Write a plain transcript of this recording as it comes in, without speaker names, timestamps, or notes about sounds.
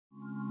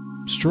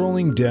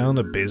Strolling down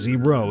a busy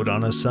road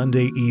on a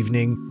Sunday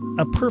evening,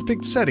 a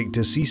perfect setting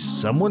to see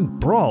someone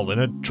brawl in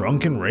a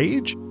drunken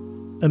rage?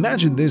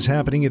 Imagine this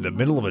happening in the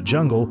middle of a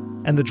jungle,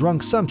 and the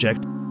drunk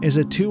subject is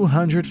a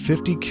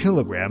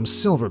 250-kilogram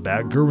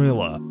silverback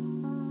gorilla.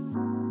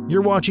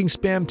 You're watching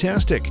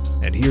Spamtastic,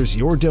 and here's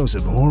your dose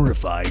of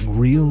horrifying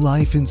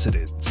real-life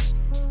incidents.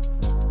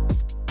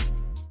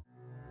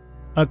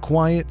 A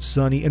quiet,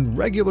 sunny, and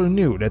regular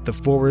noon at the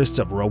forests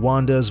of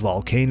Rwanda's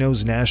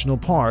Volcanoes National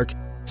Park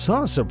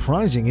saw a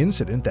surprising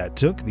incident that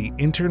took the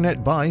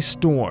internet by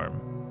storm.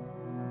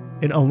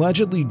 An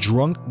allegedly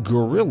drunk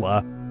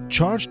gorilla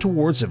charged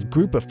towards a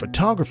group of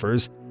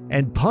photographers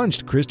and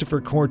punched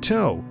Christopher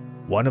Corteau,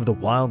 one of the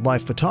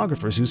wildlife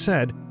photographers, who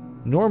said,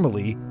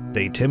 "Normally,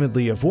 they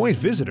timidly avoid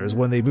visitors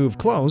when they move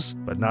close,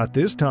 but not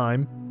this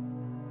time."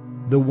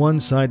 The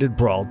one-sided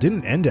brawl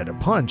didn't end at a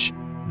punch.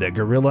 The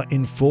gorilla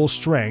in full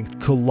strength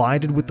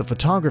collided with the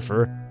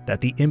photographer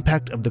that the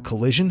impact of the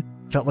collision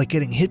felt like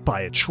getting hit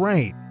by a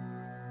train.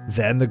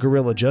 Then the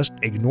gorilla just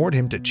ignored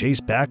him to chase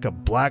back a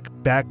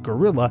black-backed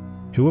gorilla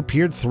who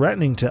appeared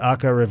threatening to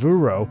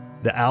Akaravuro,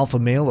 the alpha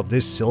male of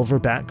this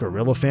silverback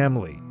gorilla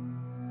family.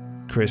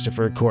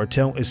 Christopher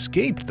Corteau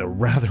escaped the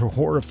rather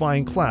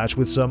horrifying clash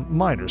with some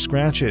minor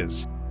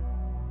scratches.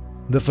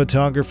 The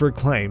photographer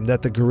claimed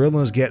that the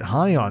gorillas get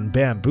high on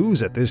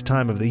bamboos at this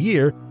time of the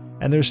year,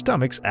 and their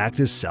stomachs act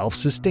as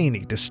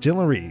self-sustaining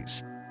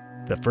distilleries.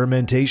 The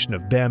fermentation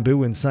of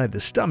bamboo inside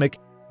the stomach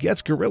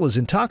gets gorillas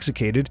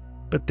intoxicated,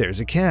 but there's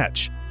a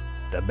catch.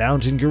 The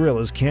mountain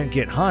gorillas can't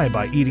get high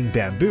by eating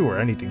bamboo or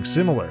anything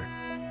similar.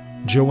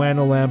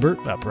 Joanna Lambert,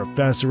 a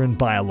professor in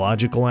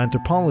biological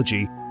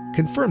anthropology,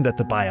 confirmed that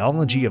the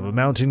biology of a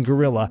mountain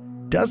gorilla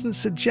doesn't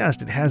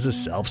suggest it has a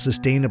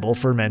self-sustainable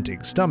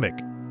fermenting stomach.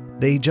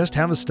 They just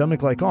have a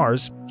stomach like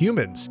ours,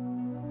 humans.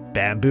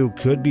 Bamboo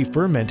could be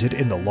fermented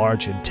in the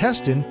large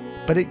intestine,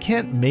 but it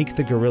can't make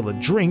the gorilla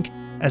drink,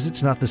 as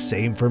it's not the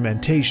same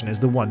fermentation as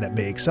the one that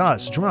makes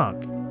us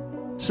drunk.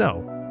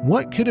 So,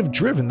 what could have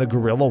driven the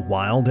gorilla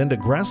wild and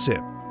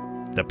aggressive?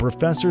 The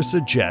professor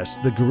suggests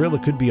the gorilla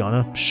could be on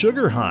a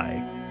sugar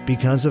high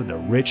because of the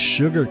rich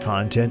sugar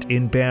content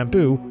in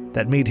bamboo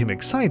that made him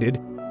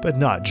excited but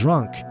not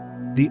drunk.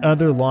 The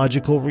other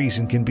logical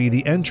reason can be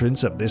the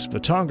entrance of this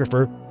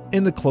photographer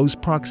in the close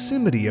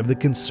proximity of the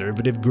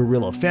conservative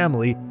gorilla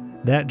family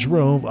that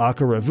drove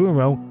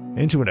Akaravuro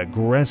into an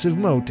aggressive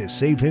mode to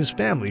save his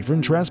family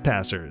from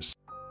trespassers.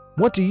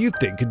 What do you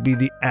think could be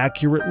the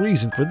accurate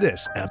reason for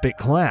this epic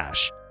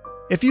clash?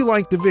 If you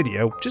liked the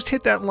video, just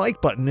hit that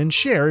like button and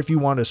share if you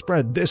want to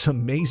spread this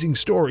amazing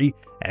story,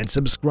 and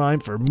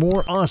subscribe for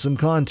more awesome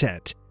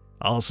content.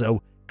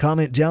 Also,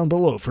 comment down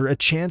below for a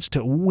chance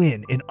to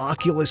win an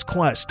Oculus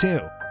Quest 2.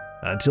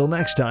 Until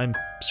next time,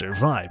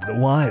 survive the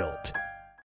wild.